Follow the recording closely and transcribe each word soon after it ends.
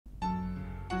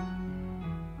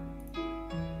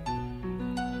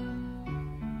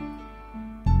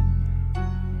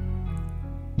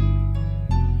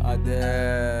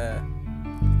hadi.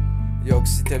 Yok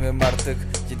sitemim artık,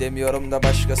 gidemiyorumda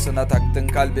başkasına, taktın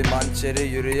kalbime hançeri,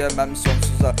 yürüyemem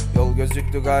sonsuza. Yol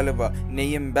gözüktü galiba,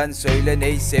 neyim ben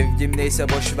söyle, sevgim, neyse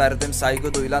boşverdim,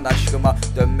 saygı duyulan aşkıma,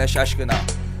 dönme şaşkına.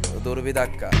 Dur bir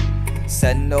dakika.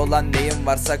 Seninle olan neyim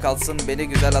varsa kalsın, beni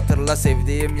güzel hatırla,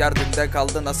 sevdiğim yer dünde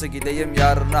kaldı, nasıl gideyim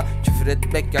yarına? Küfür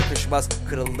etmek yakışmaz,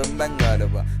 kırıldım ben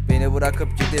galiba. Beni bırakıp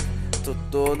gidip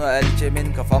tuttuğunu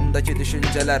elkemin, kafamdaki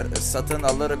düşünceler satın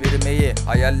alır bilmeyi.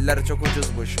 Hayaller çok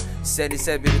ucuzmuş, sen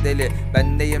ise bir deli,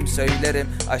 ben neyim söylerim,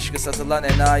 aşkı satılan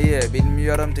enayi.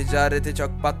 Bilmiyorum ticareti,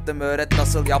 çok battım, öğret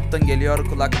nasıl yaptın, geliyor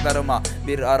kulaklarıma.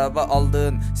 Bir araba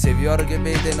aldın, seviyor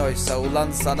gibiydin oysa, ulan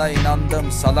sana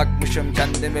inandım. Salakmışım,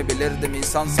 kendimi bilirdim,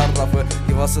 insan sarrafı,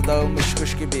 yuvası dağılmış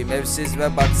kuş gibi, mevsiz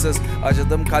ve baksız.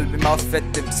 Acıdım, kalbimi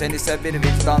affettim, sen ise bir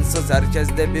vicdansız.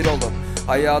 Herkesle bir olun,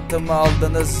 hayatımı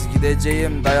aldınız,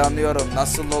 gideceğim dayanıyorum.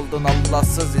 Nasıl oldun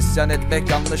Allahsız, isyan etmek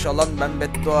yanlış olan, ben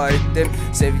beddua ettim.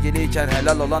 Sevgiliyken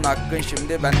helal olan hakkın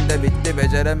şimdi bende bitti.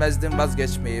 Beceremezdim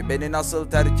vazgeçmeyi, beni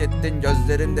nasıl terk ettin?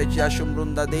 Gözlerimdeki yaş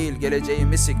umrunda değil,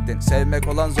 geleceğimi siktin. Sevmek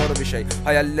olan zor bir şey,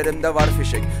 hayallerimde var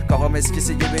fişek. Kafam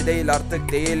eskisi gibi değil,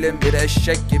 artık değilim bir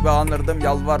eşek gibi. Anırdım,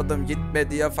 yalvardım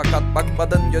gitme diye, fakat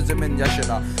bakmadın gözümün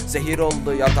yaşına. Zehir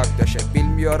oldu yatak döşek,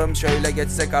 bilmiyorum şöyle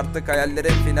geçsek artık.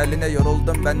 Hayallerin finaline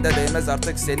yoruldum, bende değmez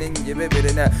artık senin gibi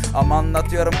birine. Ama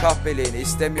anlatıyorum kahpeliğini,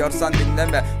 istemiyorsan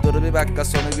dinleme. Dur bir dakika,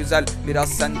 sonu güzel, biraz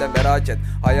sen de merak et.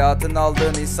 Hayatını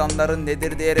aldığın insanların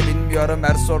nedir değeri bilmiyorum.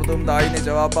 Her sorduğumda aynı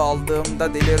cevabı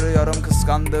aldığımda deliriyorum.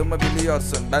 Kıskandığımı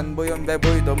biliyorsun, ben buyum ve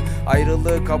buydum.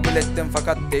 Ayrılığı kabul ettim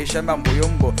fakat değişemem,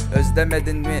 buyum bu.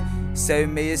 Özlemedin mi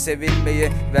sevmeyi,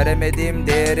 sevilmeyi, veremediğim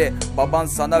değeri baban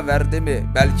sana verdi mi?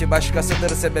 Belki başkasıdır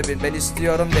sebebin, ben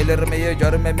istiyorum delirmeyi,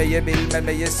 görmemeyi,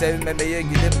 bilmemeyi, sevmemeyi,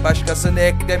 gidip başkasını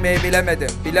eklemeyi bilemedim.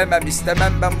 Bilemem,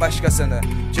 istemem ben başkasını,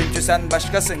 çünkü sen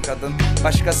başkasın kadın.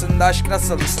 Başkasında aşk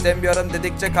nasıl, istemiyorum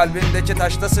dedikçe kalbimdeki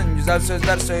taştasın. Güzel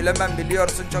sözler söylemem,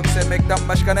 biliyorsun çok sevmekten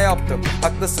başka ne yaptım?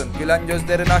 Haklısın, gülen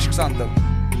gözlerin aşk sandım,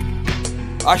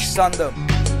 aşk sandım.